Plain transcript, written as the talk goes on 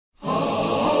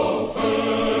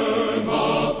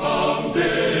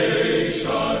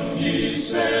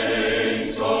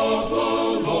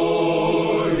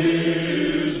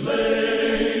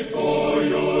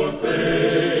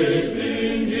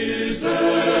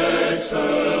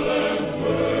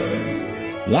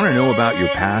Want to know about your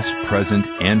past, present,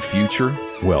 and future?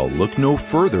 Well, look no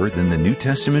further than the New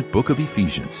Testament book of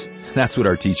Ephesians. That's what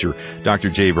our teacher, Dr.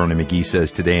 J. Vernon McGee,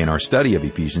 says today in our study of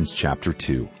Ephesians chapter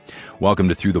 2. Welcome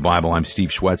to Through the Bible. I'm Steve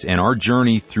Schwetz, and our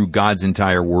journey through God's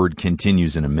entire Word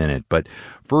continues in a minute. But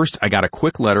first, I got a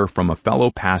quick letter from a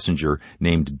fellow passenger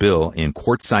named Bill in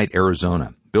Quartzsite,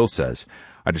 Arizona. Bill says,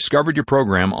 I discovered your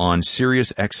program on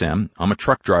Sirius XM. I'm a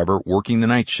truck driver working the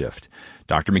night shift.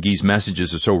 Dr. McGee's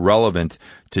messages are so relevant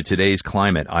to today's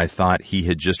climate, I thought he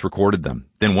had just recorded them.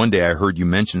 Then one day I heard you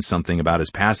mention something about his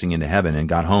passing into heaven and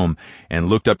got home and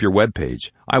looked up your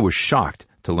webpage. I was shocked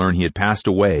to learn he had passed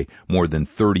away more than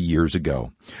 30 years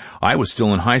ago. I was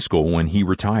still in high school when he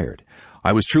retired.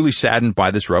 I was truly saddened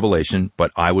by this revelation,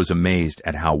 but I was amazed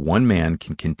at how one man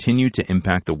can continue to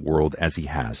impact the world as he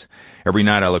has. Every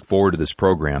night I look forward to this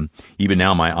program. Even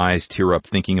now my eyes tear up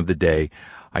thinking of the day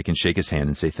I can shake his hand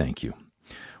and say thank you.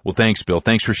 Well, thanks, Bill.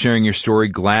 Thanks for sharing your story.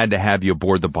 Glad to have you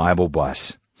aboard the Bible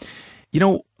bus. You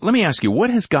know, let me ask you, what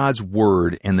has God's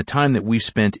Word and the time that we've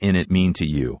spent in it mean to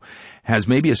you? Has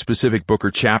maybe a specific book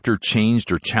or chapter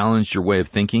changed or challenged your way of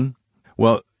thinking?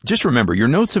 Well, just remember, your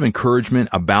notes of encouragement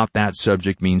about that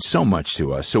subject mean so much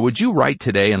to us. So would you write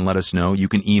today and let us know? You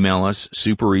can email us,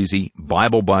 super easy,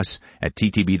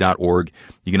 BibleBus@ttb.org.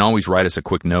 You can always write us a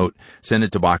quick note. Send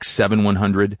it to Box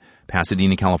 7100,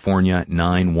 Pasadena, California,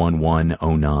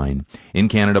 91109. In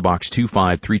Canada, Box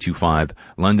 25325,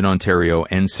 London, Ontario,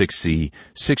 N6C,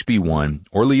 6B1,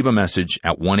 or leave a message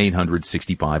at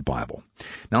 1-800-65-BIBLE.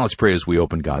 Now let's pray as we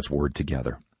open God's Word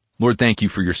together. Lord, thank you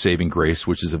for your saving grace,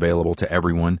 which is available to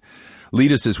everyone.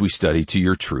 Lead us as we study to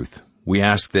your truth. We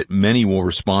ask that many will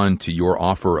respond to your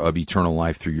offer of eternal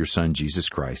life through your Son, Jesus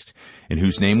Christ, in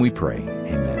whose name we pray.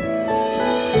 Amen.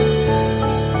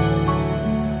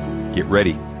 Get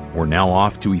ready. We're now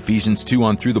off to Ephesians 2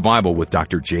 on Through the Bible with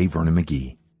Dr. J. Vernon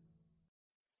McGee.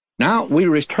 Now we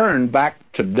return back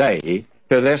today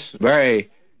to this very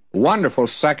wonderful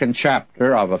second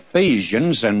chapter of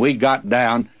Ephesians, and we got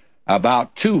down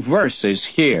about 2 verses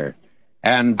here.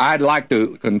 And I'd like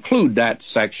to conclude that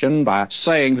section by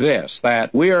saying this,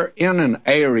 that we're in an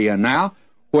area now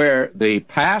where the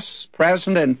past,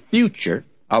 present, and future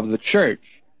of the church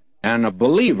and of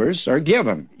believers are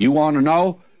given. You want to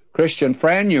know, Christian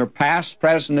friend, your past,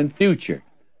 present, and future.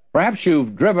 Perhaps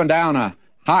you've driven down a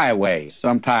highway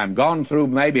sometime, gone through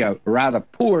maybe a rather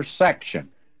poor section,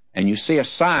 and you see a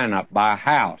sign up by a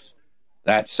house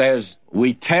that says,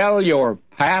 we tell your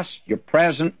past, your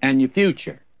present, and your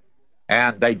future.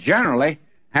 And they generally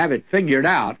have it figured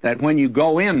out that when you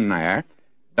go in there,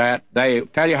 that they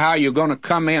tell you how you're going to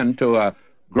come into a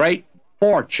great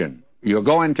fortune. You're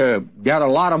going to get a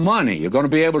lot of money. You're going to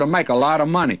be able to make a lot of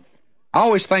money. I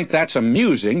always think that's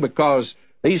amusing because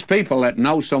these people that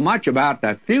know so much about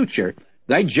the future,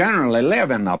 they generally live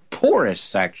in the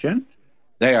poorest section.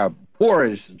 They are poor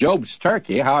as Job's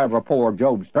turkey, however poor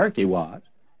Job's turkey was,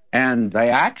 and they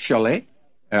actually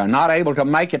are not able to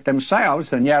make it themselves,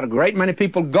 and yet a great many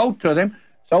people go to them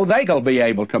so they'll be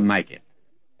able to make it.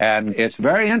 And it's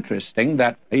very interesting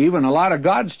that even a lot of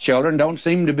God's children don't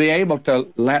seem to be able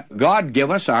to let God give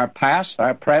us our past,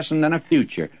 our present, and a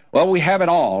future. Well, we have it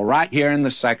all right here in the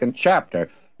second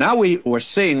chapter. Now we were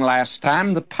seeing last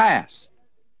time the past.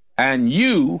 And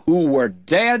you who were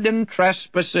dead in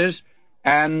trespasses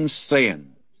and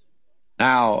sins.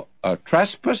 Now, a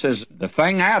trespass is the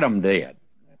thing Adam did.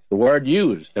 That's the word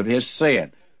used of his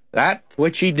sin. That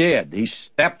which he did, he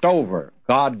stepped over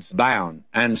God's bound.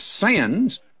 And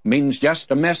sins means just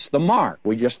to miss the mark.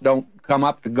 We just don't come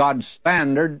up to God's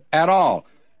standard at all.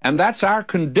 And that's our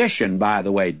condition, by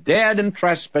the way, dead in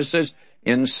trespasses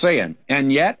in sin,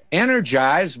 and yet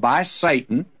energized by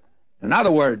Satan. In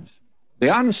other words,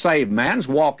 the unsaved man's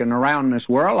walking around this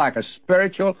world like a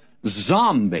spiritual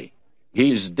zombie.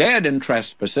 He's dead in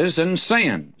trespasses and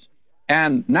sins.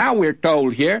 And now we're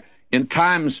told here, in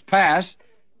times past,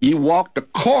 you walked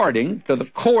according to the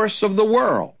course of the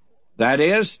world. That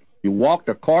is, you walked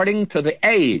according to the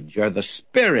age, or the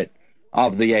spirit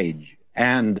of the age,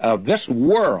 and of this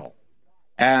world.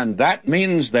 And that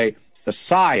means the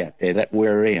society that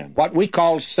we're in, what we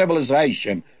call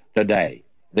civilization today,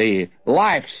 the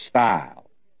lifestyle,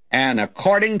 and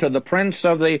according to the prince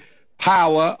of the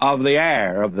power of the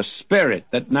air, of the spirit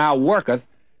that now worketh,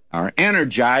 or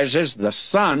energizes the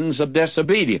sons of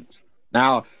disobedience.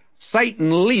 Now,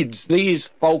 Satan leads these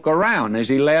folk around, as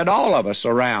he led all of us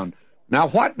around. Now,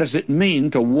 what does it mean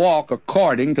to walk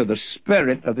according to the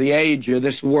spirit of the age of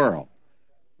this world?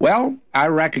 Well, I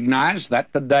recognize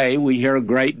that today we hear a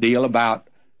great deal about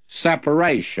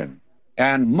separation.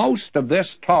 And most of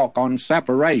this talk on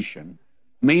separation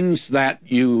means that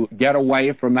you get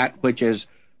away from that which is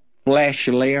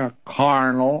fleshly or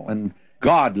carnal and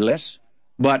godless.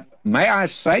 But may I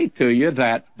say to you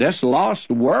that this lost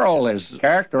world is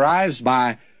characterized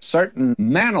by certain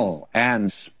mental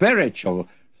and spiritual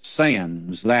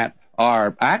sins that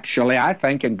are actually, I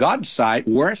think, in God's sight,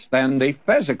 worse than the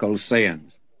physical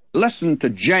sins. Listen to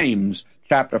James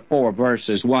chapter 4,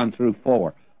 verses 1 through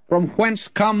 4. From whence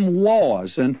come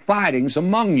wars and fightings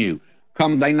among you?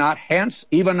 Come they not hence,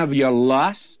 even of your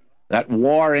lusts, that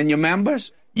war in your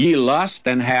members? Ye lust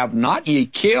and have not, ye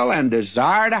kill and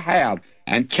desire to have,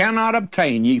 and cannot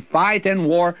obtain. Ye fight in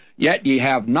war, yet ye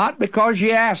have not, because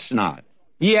ye ask not.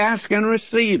 Ye ask and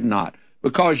receive not,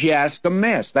 because ye ask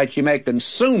amiss, that ye may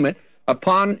consume it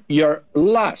upon your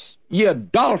lusts. Ye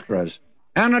adulterers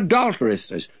and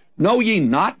adulteresses, know ye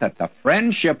not that the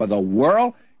friendship of the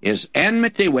world is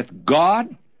enmity with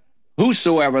God?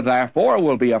 Whosoever therefore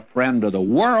will be a friend of the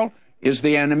world is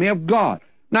the enemy of God.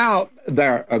 Now,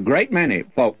 there are a great many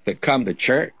folk that come to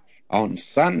church on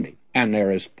Sunday, and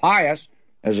they're as pious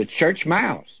as a church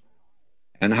mouse,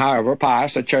 and however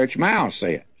pious a church mouse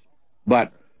is.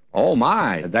 But, oh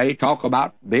my, they talk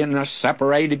about being a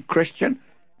separated Christian,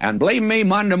 and believe me,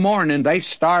 Monday morning they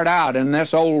start out in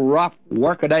this old rough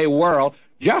workaday world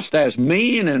just as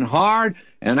mean and hard,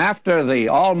 and after the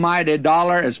almighty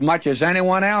dollar as much as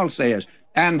anyone else is,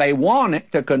 and they want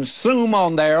it to consume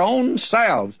on their own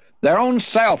selves, their own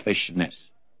selfishness.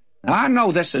 Now, I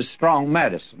know this is strong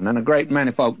medicine, and a great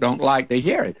many folk don't like to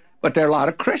hear it, but there are a lot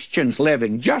of Christians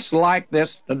living just like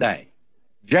this today.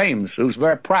 James, who's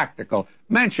very practical,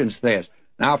 mentions this.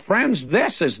 Now, friends,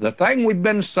 this is the thing we've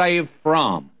been saved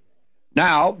from.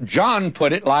 Now, John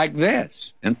put it like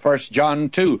this in 1 John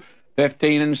 2,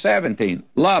 15 and 17.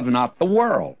 Love not the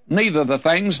world, neither the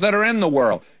things that are in the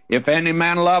world. If any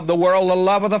man love the world, the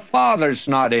love of the Father's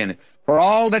not in it. For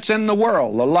all that's in the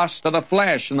world, the lust of the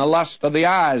flesh and the lust of the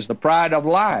eyes, the pride of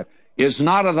life, is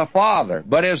not of the Father,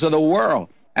 but is of the world.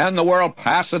 And the world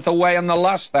passeth away in the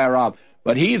lust thereof.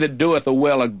 But he that doeth the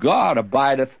will of God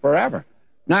abideth forever.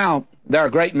 Now, there are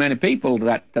a great many people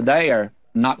that today are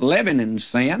not living in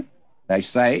sin. They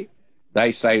say,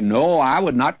 no, I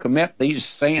would not commit these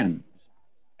sins,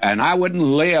 and I wouldn't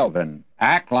live and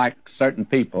act like certain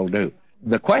people do.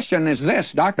 The question is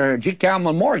this. Dr. G.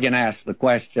 Calvin Morgan asked the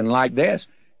question like this.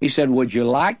 He said, would you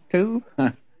like to?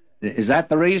 Is that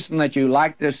the reason that you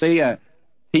like to see a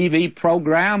TV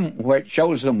program where it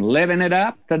shows them living it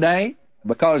up today?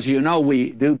 Because, you know,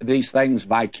 we do these things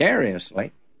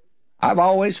vicariously. I've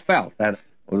always felt that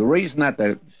the reason that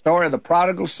the story of the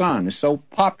prodigal son is so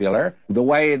popular, the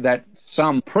way that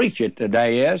some preach it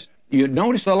today is, you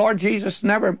notice the Lord Jesus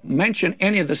never mentioned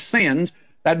any of the sins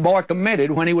that boy committed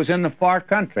when he was in the far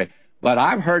country. But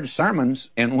I've heard sermons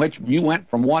in which you went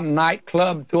from one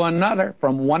nightclub to another,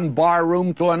 from one bar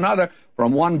room to another,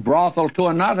 from one brothel to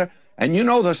another, and you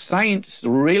know the saints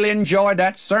really enjoyed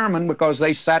that sermon because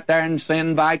they sat there and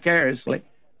sinned vicariously.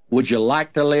 Would you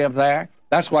like to live there?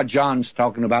 That's what John's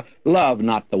talking about. Love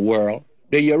not the world.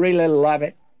 Do you really love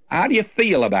it? How do you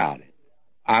feel about it?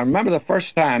 I remember the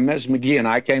first time Ms. McGee and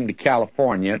I came to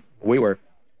California. We were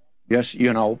just,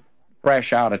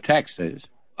 fresh out of Texas.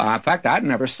 In fact, I'd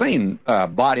never seen a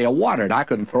body of water. I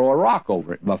couldn't throw a rock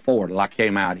over it before till I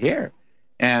came out here.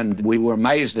 And we were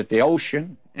amazed at the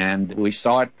ocean, and we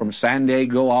saw it from San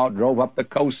Diego out, drove up the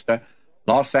coast to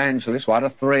Los Angeles. What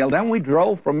a thrill. Then we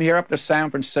drove from here up to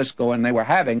San Francisco, and they were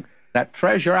having that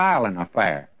Treasure Island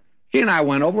affair. She and I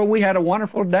went over. We had a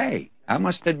wonderful day, I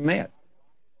must admit.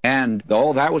 And,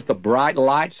 that was the bright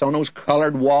lights on those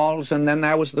colored walls, and then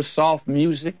there was the soft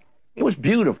music. It was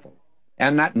beautiful.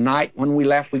 And that night when we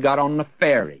left, we got on the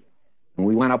ferry, and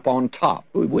we went up on top.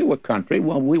 We were country.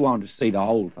 Well, we wanted to see the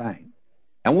whole thing.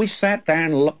 And we sat there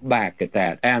and looked back at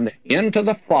that, and into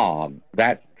the fog,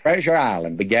 that Treasure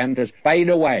Island began to fade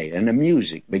away, and the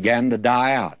music began to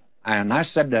die out. And I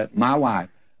said to my wife,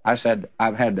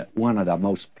 I've had one of the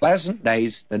most pleasant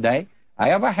days today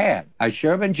I ever had. I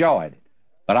sure have enjoyed it.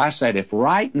 But I said, if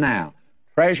right now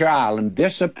Treasure Island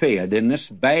disappeared and this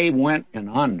bay went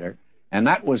under, and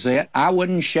that was it, I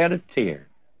wouldn't shed a tear,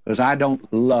 because I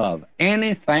don't love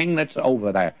anything that's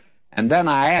over there. And then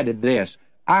I added this,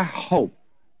 I hope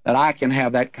that I can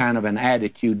have that kind of an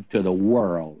attitude to the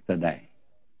world today.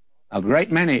 A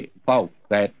great many folk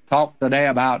that talk today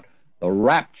about the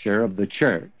rapture of the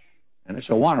church, and it's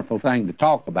a wonderful thing to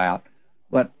talk about,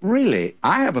 but really,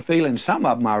 I have a feeling some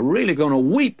of them are really going to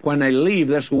weep when they leave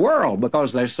this world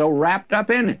because they're so wrapped up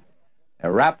in it.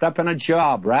 They're wrapped up in a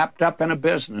job, wrapped up in a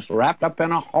business, wrapped up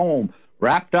in a home,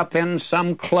 wrapped up in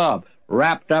some club,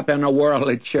 wrapped up in a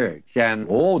worldly church. And,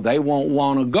 they won't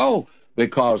want to go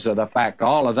because of the fact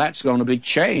all of that's going to be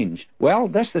changed. Well,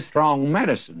 this is strong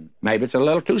medicine. Maybe it's a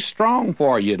little too strong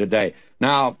for you today.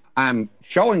 Now, I'm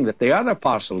showing that the other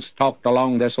apostles talked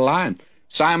along this line.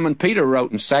 Simon Peter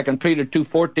wrote in 2 Peter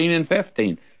 2:14 and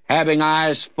 15, having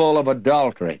eyes full of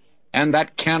adultery, and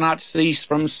that cannot cease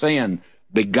from sin,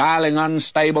 beguiling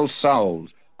unstable souls,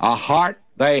 a heart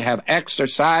they have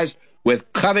exercised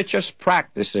with covetous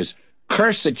practices,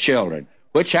 cursed children,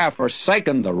 which have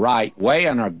forsaken the right way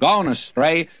and are gone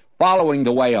astray, following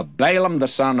the way of Balaam the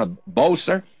son of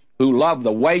Bosor, who loved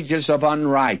the wages of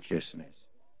unrighteousness.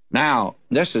 Now,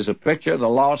 this is a picture of the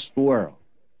lost world.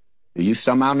 Do you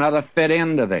somehow or another fit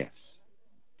into this,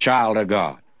 child of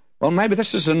God? Well, maybe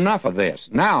this is enough of this.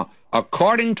 Now,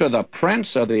 according to the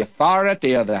prince of the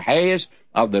authority of the haze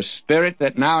of the Spirit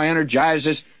that now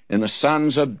energizes in the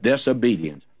sons of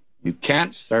disobedience, you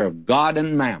can't serve God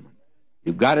and mammon.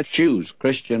 You've got to choose,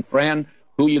 Christian friend,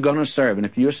 who you're going to serve. And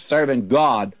if you're serving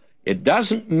God, it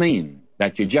doesn't mean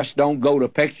that you just don't go to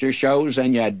picture shows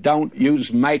and you don't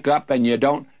use makeup and you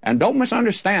don't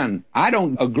misunderstand. I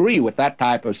don't agree with that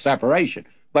type of separation,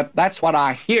 but that's what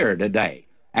I hear today.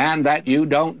 And that you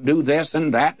don't do this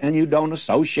and that, and you don't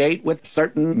associate with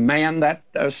certain men that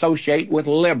associate with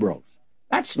liberals.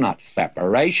 That's not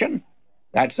separation.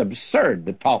 That's absurd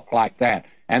to talk like that.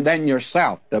 And then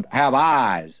yourself to have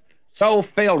eyes so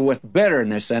filled with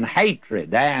bitterness and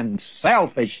hatred and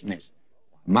selfishness.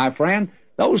 My friend,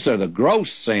 those are the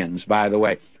gross sins, by the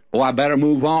way. Oh, I better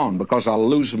move on because I'll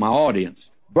lose my audience.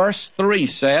 Verse 3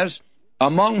 says,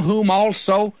 among whom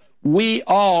also we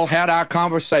all had our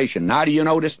conversation. Now, do you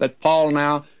notice that Paul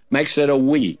now makes it a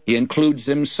we? He includes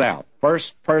himself.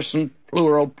 First person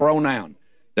plural pronoun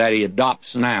that he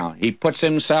adopts now. He puts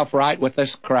himself right with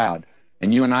this crowd.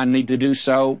 And you and I need to do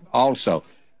so also.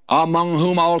 Among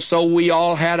whom also we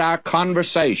all had our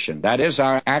conversation. That is,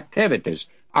 our activities,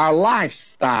 our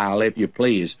lifestyle, if you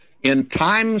please, in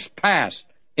times past,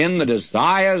 in the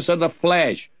desires of the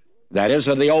flesh, that is,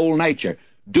 of the old nature,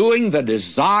 doing the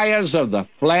desires of the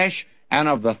flesh and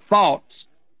of the thoughts,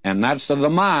 and that's of the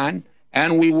mind,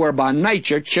 and we were by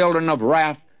nature children of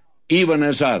wrath, even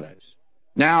as others.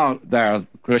 Now, there are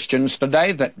Christians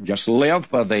today that just live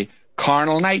for the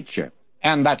carnal nature,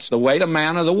 and that's the way the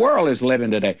man of the world is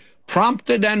living today,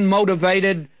 prompted and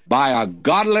motivated by a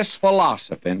godless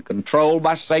philosophy and controlled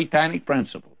by satanic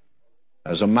principles.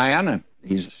 As a man,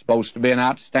 he's supposed to be an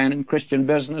outstanding Christian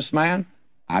businessman.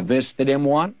 I visited him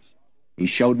once. He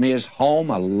showed me his home,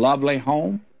 a lovely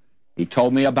home. He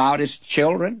told me about his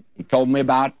children. He told me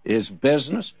about his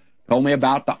business, told me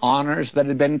about the honors that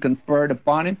had been conferred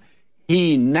upon him.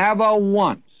 He never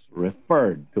once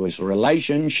referred to his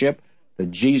relationship to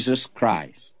Jesus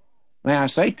Christ. May I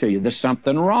say to you, there's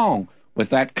something wrong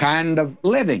with that kind of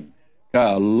living.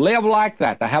 To live like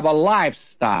that, to have a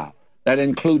lifestyle that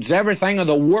includes everything of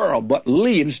the world but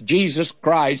leaves Jesus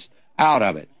Christ out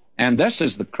of it. And this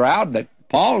is the crowd that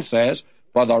Paul says,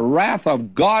 for the wrath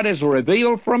of God is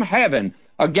revealed from heaven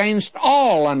against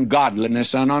all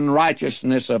ungodliness and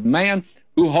unrighteousness of men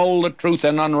who hold the truth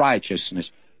in unrighteousness.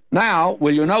 Now,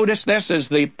 will you notice this is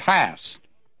the past?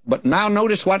 But now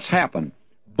notice what's happened.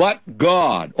 But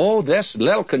God. Oh, this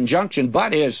little conjunction,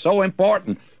 but, is so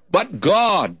important. But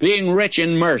God, being rich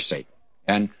in mercy.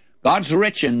 And God's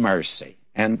rich in mercy.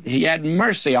 And He had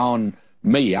mercy on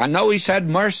me. I know He's had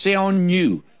mercy on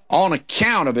you on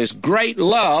account of His great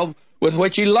love with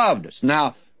which He loved us.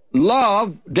 Now,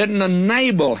 love didn't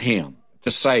enable Him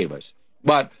to save us.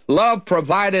 But love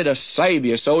provided a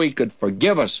Savior so He could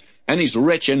forgive us. And He's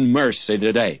rich in mercy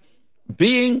today.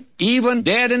 Being even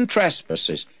dead in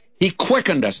trespasses, He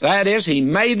quickened us. That is, He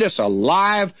made us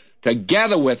alive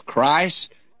together with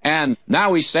Christ. And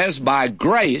now He says, by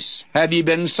grace have ye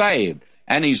been saved.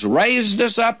 And He's raised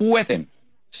us up with Him,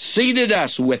 seated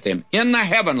us with Him in the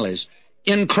heavenlies,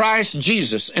 in Christ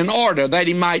Jesus, in order that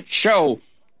He might show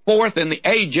forth in the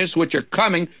ages which are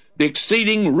coming the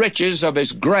exceeding riches of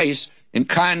His grace and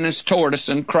kindness toward us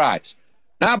in Christ.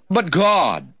 Now, but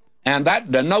God, and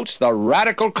that denotes the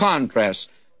radical contrast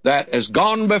that has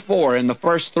gone before in the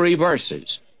first three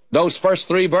verses. Those first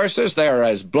three verses, they are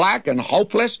as black and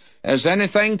hopeless as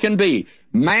anything can be.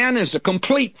 Man is a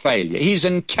complete failure. He's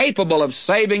incapable of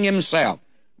saving himself.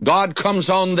 God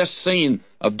comes on this scene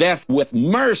of death with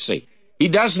mercy. He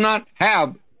does not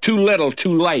have too little,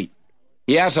 too late.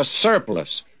 He has a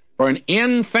surplus. For an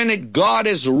infinite God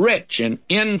is rich in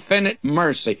infinite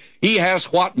mercy. He has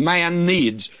what man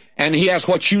needs, and He has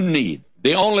what you need.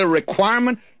 The only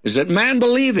requirement is that man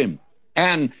believe Him,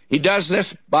 and He does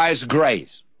this by His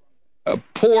grace. A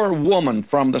poor woman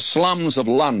from the slums of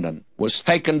London was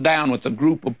taken down with a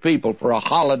group of people for a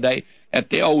holiday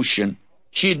at the ocean,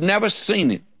 She'd never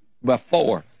seen it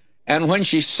before. And when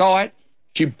she saw it,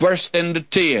 she burst into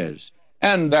tears.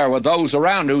 And there were those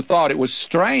around who thought it was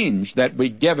strange that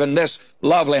we'd given this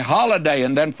lovely holiday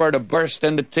and then for her to burst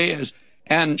into tears.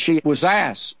 And she was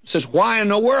asked, says, why in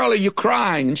the world are you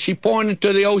crying? And she pointed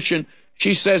to the ocean.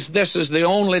 She says, this is the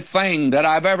only thing that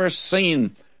I've ever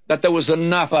seen that there was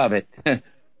enough of it.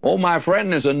 Oh, my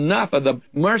friend, there's enough of the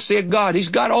mercy of God. He's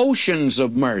got oceans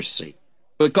of mercy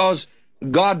because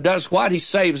God does what? He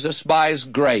saves us by His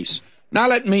grace. Now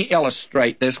let me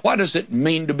illustrate this. What does it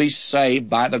mean to be saved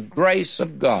by the grace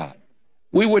of God?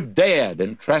 We were dead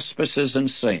in trespasses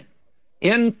and sin,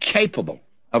 incapable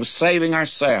of saving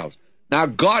ourselves. Now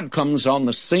God comes on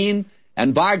the scene,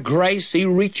 and by grace He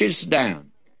reaches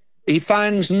down. He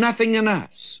finds nothing in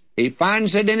us. He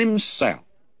finds it in Himself.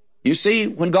 You see,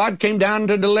 when God came down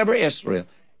to deliver Israel,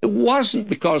 it wasn't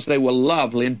because they were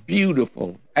lovely and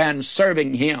beautiful and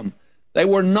serving Him. They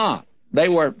were not. They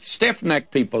were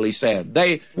stiff-necked people, He said.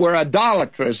 They were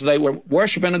idolaters. They were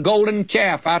worshiping a golden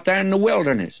calf out there in the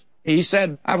wilderness. He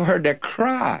said, I've heard their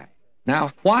cry.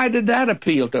 Now, why did that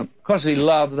appeal to Him? Because He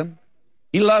loved them.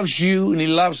 He loves you, and He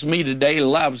loves me today. He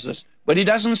loves us. But He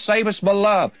doesn't save us by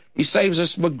love. He saves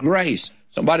us by grace.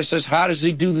 Somebody says, how does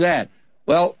He do that?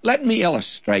 Well, let me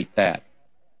illustrate that.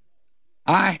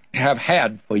 I have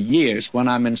had for years, when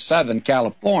I'm in Southern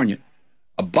California,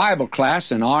 a Bible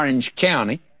class in Orange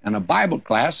County and a Bible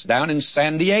class down in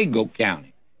San Diego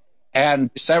County.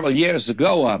 And several years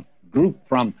ago, a group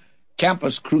from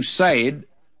Campus Crusade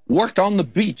worked on the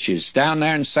beaches down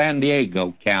there in San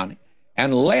Diego County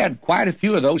and led quite a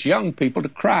few of those young people to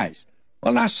Christ.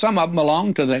 Well, now some of them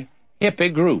belong to the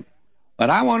hippie group. But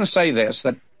I want to say this,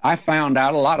 that I found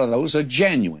out a lot of those are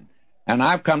genuine. And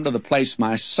I've come to the place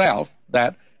myself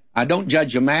that I don't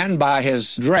judge a man by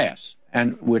his dress.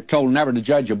 And we're told never to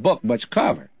judge a book by its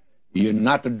cover. You're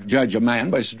not to judge a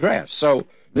man by his dress. So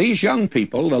these young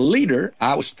people, the leader,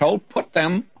 I was told, put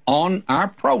them on our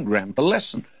program to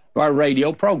listen to our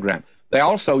radio program. They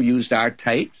also used our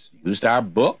tapes, used our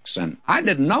books, and I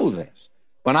didn't know this.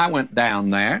 When I went down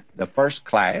there, the first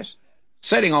class,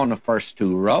 sitting on the first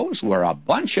two rows were a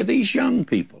bunch of these young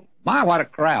people. My, what a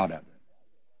crowd of them.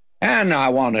 And I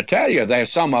want to tell you,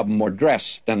 some of them were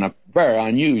dressed in a very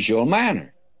unusual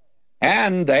manner.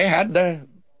 And they had the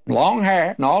long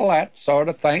hair and all that sort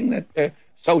of thing that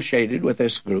associated with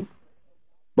this group.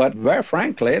 But very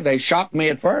frankly, they shocked me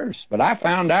at first. But I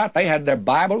found out they had their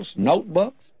Bibles,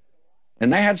 notebooks,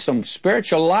 and they had some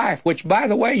spiritual life, which, by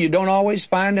the way, you don't always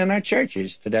find in our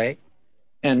churches today.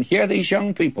 And here these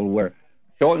young people were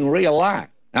showing real life.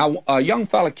 Now, a young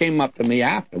fellow came up to me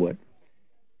afterward,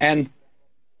 and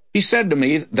he said to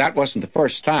me, that wasn't the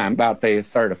first time, about the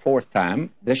third or fourth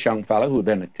time, this young fellow who had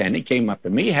been attending came up to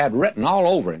me. He had written all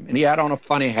over him, and he had on a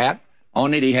funny hat.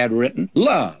 On it he had written,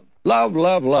 love, love,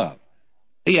 love, love.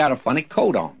 He had a funny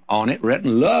coat on it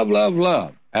written, love, love,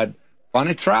 love. Had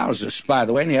funny trousers, by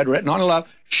the way, and he had written on love.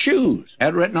 Shoes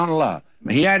had written on love.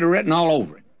 He had it written all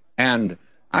over him. And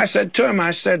I said to him,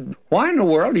 I said, why in the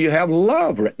world do you have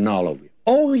love written all over you?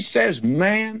 Oh, he says,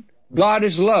 man, God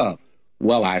is love.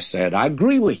 Well, I said, I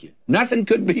agree with you. Nothing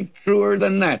could be truer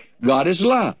than that. God is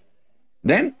love.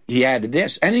 Then he added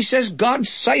this, and he says, God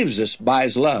saves us by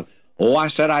His love. Oh, I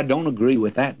said, I don't agree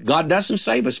with that. God doesn't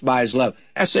save us by His love.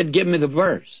 I said, give me the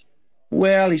verse.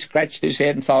 Well, he scratched his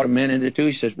head and thought a minute or two.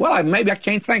 He says, well, maybe I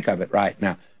can't think of it right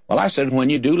now. Well, I said,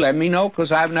 when you do, let me know,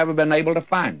 because I've never been able to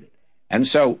find it. And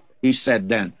so he said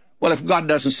then, well, if God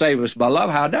doesn't save us by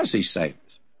love, how does He save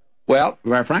us? Well,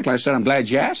 very frankly, I said, I'm glad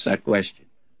you asked that question.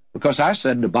 Because I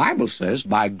said, the Bible says,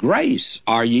 by grace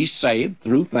are ye saved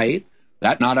through faith,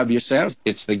 that not of yourselves,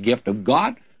 it's the gift of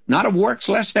God, not of works,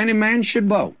 lest any man should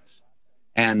boast.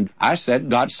 And I said,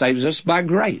 God saves us by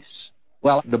grace.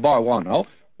 Well, the boy wanted to know,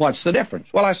 what's the difference?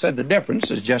 Well, I said, the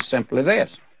difference is just simply this.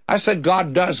 I said,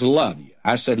 God does love you.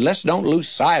 I said, let's don't lose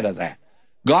sight of that.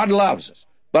 God loves us.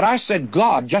 But I said,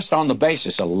 God, just on the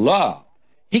basis of love,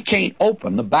 He can't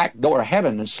open the back door of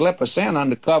heaven and slip us in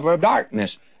under cover of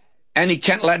darkness. And He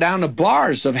can't let down the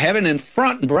bars of heaven in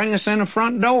front and bring us in the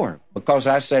front door. Because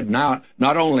I said, now,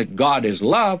 not only God is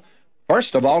love,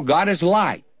 first of all, God is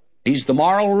light. He's the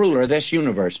moral ruler of this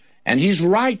universe. And He's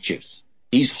righteous.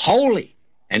 He's holy.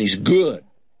 And He's good.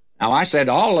 Now, I said,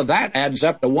 all of that adds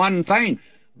up to one thing.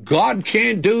 God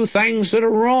can't do things that are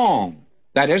wrong.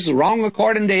 That is, wrong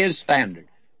according to His standard.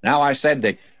 Now, I said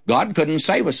that God couldn't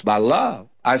save us by love.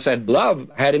 I said, love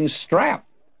had Him strapped.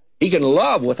 He can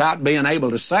love without being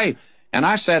able to save. And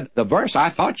I said, the verse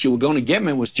I thought you were going to give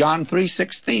me was John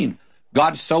 3:16.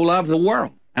 God so loved the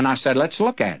world. And I said, let's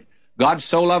look at it. God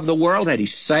so loved the world that He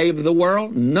saved the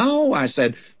world? No, I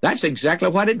said, that's exactly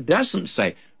what it doesn't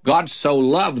say. God so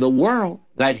loved the world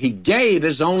that He gave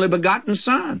His only begotten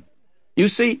Son. You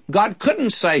see, God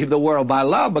couldn't save the world by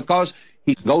love, because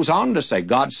He goes on to say,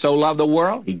 God so loved the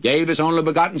world, He gave His only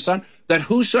begotten Son, that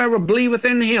whosoever believeth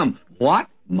in Him, what?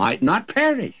 Might not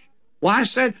perish. Well, I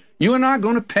said, you and I are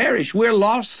going to perish. We're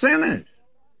lost sinners.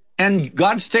 And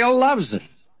God still loves us.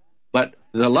 But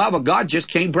the love of God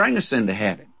just can't bring us into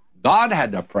heaven. God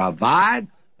had to provide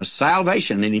a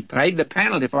salvation, and He paid the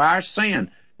penalty for our sin.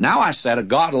 Now I said, a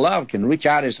God of love can reach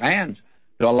out His hands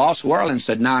to a lost world and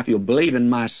said, now if you'll believe in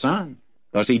my Son,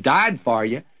 because He died for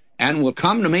you, and will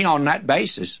come to me on that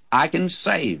basis, I can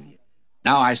save you.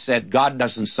 Now I said, God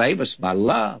doesn't save us by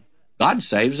love. God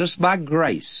saves us by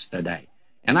grace today.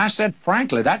 And I said,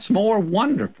 frankly, that's more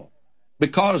wonderful.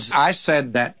 Because I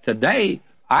said that today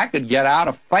I could get out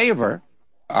of favor,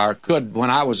 or could when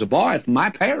I was a boy, with my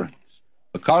parents,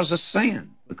 because of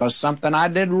sin, because something I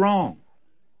did wrong.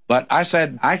 But I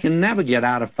said, I can never get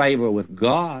out of favor with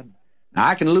God. Now,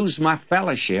 I can lose my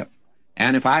fellowship,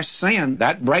 and if I sin,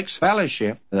 that breaks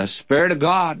fellowship. The Spirit of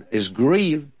God is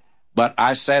grieved. But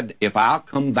I said, if I'll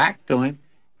come back to Him,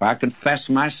 if I confess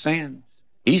my sins,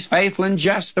 He's faithful and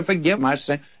just to forgive my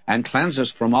sin and cleanse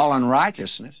us from all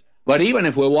unrighteousness. But even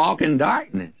if we walk in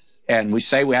darkness and we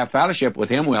say we have fellowship with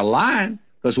Him, we're lying,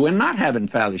 because we're not having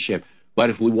fellowship. But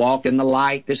if we walk in the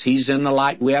light as He's in the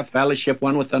light, we have fellowship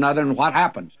one with another. And what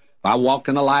happens? If I walk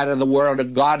in the light of the Word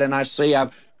of God and I see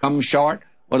I've come short,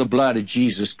 well, the blood of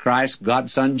Jesus Christ,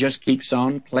 God's Son, just keeps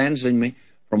on cleansing me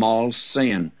from all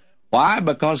sin. Why?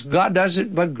 Because God does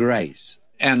it by grace.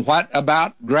 And what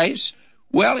about grace?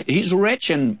 Well, He's rich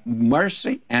in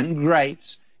mercy and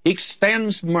grace. He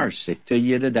extends mercy to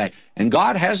you today. And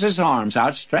God has His arms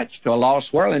outstretched to a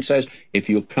lost world and says, if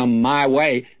you'll come my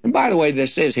way, and by the way,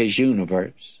 this is His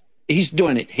universe. He's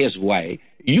doing it His way.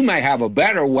 You may have a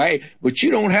better way, but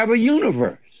you don't have a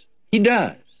universe. He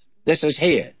does. This is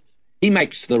His. He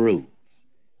makes the rules.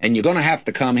 And you're going to have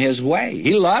to come His way.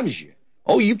 He loves you.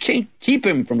 Oh, you can't keep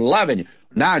Him from loving you.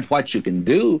 Now, what you can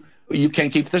do, you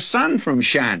can't keep the sun from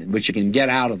shining, but you can get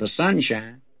out of the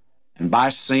sunshine. And by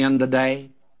sin today,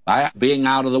 by being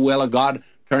out of the will of God,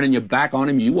 turning your back on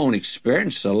Him, you won't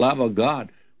experience the love of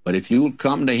God. But if you'll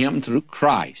come to Him through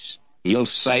Christ, He'll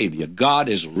save you. God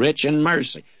is rich in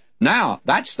mercy. Now,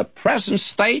 that's the present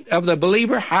state of the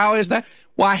believer. How is that?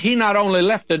 Why, He not only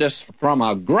lifted us from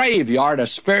a graveyard, a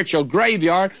spiritual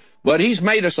graveyard, but He's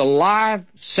made us alive,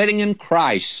 sitting in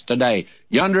Christ today,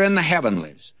 yonder in the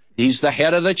heavenlies. He's the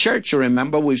head of the church, you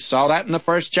remember. We saw that in the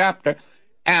first chapter.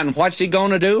 And what's He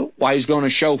going to do? Why, He's going to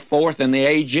show forth in the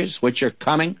ages which are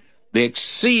coming the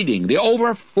exceeding, the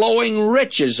overflowing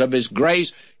riches of His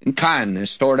grace and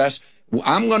kindness toward us.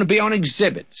 I'm going to be on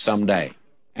exhibit someday.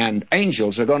 And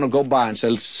angels are going to go by and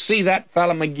say, see that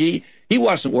fellow McGee? He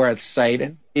wasn't worth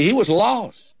saving. He was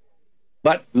lost.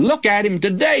 But look at him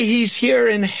today. He's here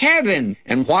in heaven.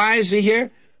 And why is he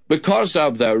here? Because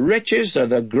of the riches of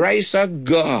the grace of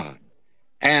God.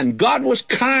 And God was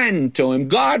kind to him.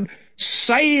 God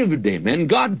saved him. And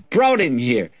God brought him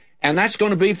here. And that's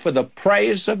going to be for the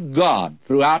praise of God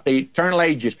throughout the eternal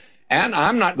ages. And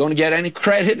I'm not going to get any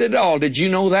credit at all. Did you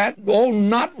know that? Oh,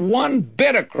 not one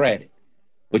bit of credit.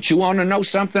 But you want to know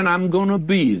something? I'm going to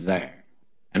be there.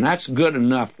 And that's good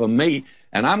enough for me.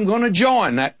 And I'm going to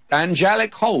join that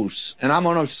angelic host. And I'm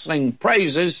going to sing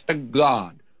praises to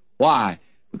God. Why?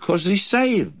 Because He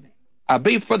saved me. I'll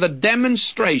be for the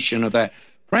demonstration of that.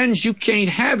 Friends, you can't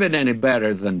have it any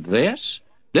better than this.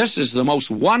 This is the most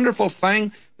wonderful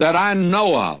thing that I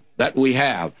know of that we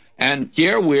have. And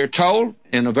here we're told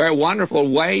in a very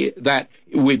wonderful way that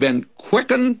we've been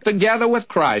quickened together with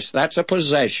Christ. That's a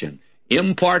possession.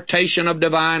 Impartation of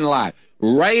divine life.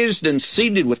 Raised and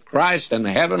seated with Christ in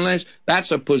the heavenlies,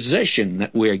 that's a position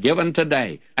that we're given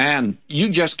today. And you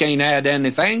just can't add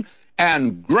anything.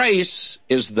 And grace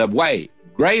is the way.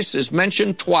 Grace is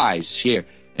mentioned twice here.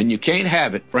 And you can't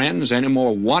have it, friends, any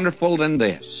more wonderful than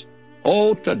this.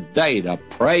 Oh, today to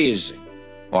praise Him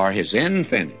for His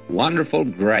infinite, wonderful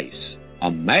grace.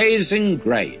 Amazing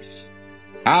grace.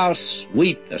 How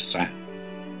sweet the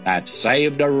sound that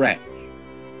saved a wretch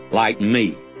like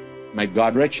me. May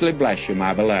God richly bless you,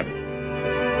 my beloved.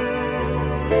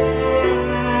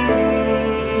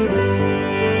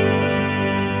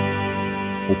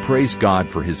 Well, praise God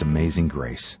for His amazing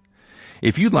grace.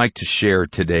 If you'd like to share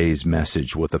today's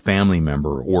message with a family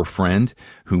member or friend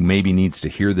who maybe needs to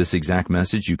hear this exact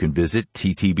message, you can visit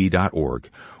ttb.org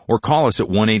or call us at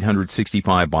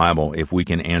 1-800-65-BIBLE if we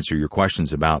can answer your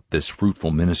questions about this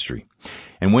fruitful ministry.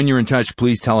 And when you're in touch,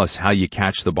 please tell us how you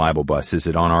catch the Bible Bus. Is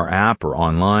it on our app or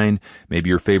online? Maybe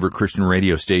your favorite Christian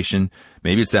radio station?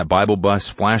 Maybe it's that Bible Bus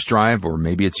flash drive, or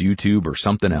maybe it's YouTube or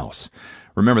something else.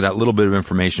 Remember, that little bit of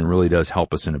information really does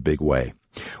help us in a big way.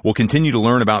 We'll continue to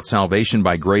learn about salvation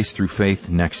by grace through faith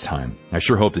next time. I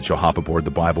sure hope that you'll hop aboard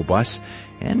the Bible Bus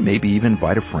and maybe even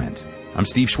invite a friend. I'm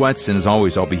Steve Schwetz, and as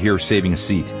always, I'll be here saving a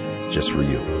seat just for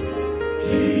you.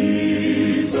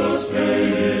 Jesus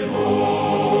made it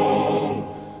all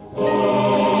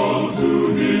to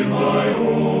Him I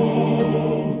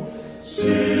owe.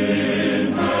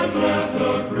 Sin had left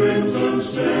a crimson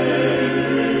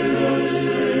stain,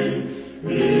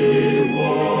 He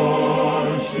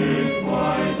washed it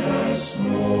white as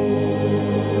snow.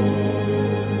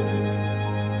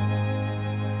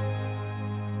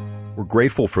 We're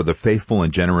grateful for the faithful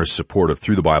and generous support of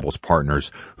Through the Bible's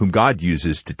partners, whom God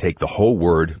uses to take the whole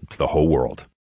Word to the whole world.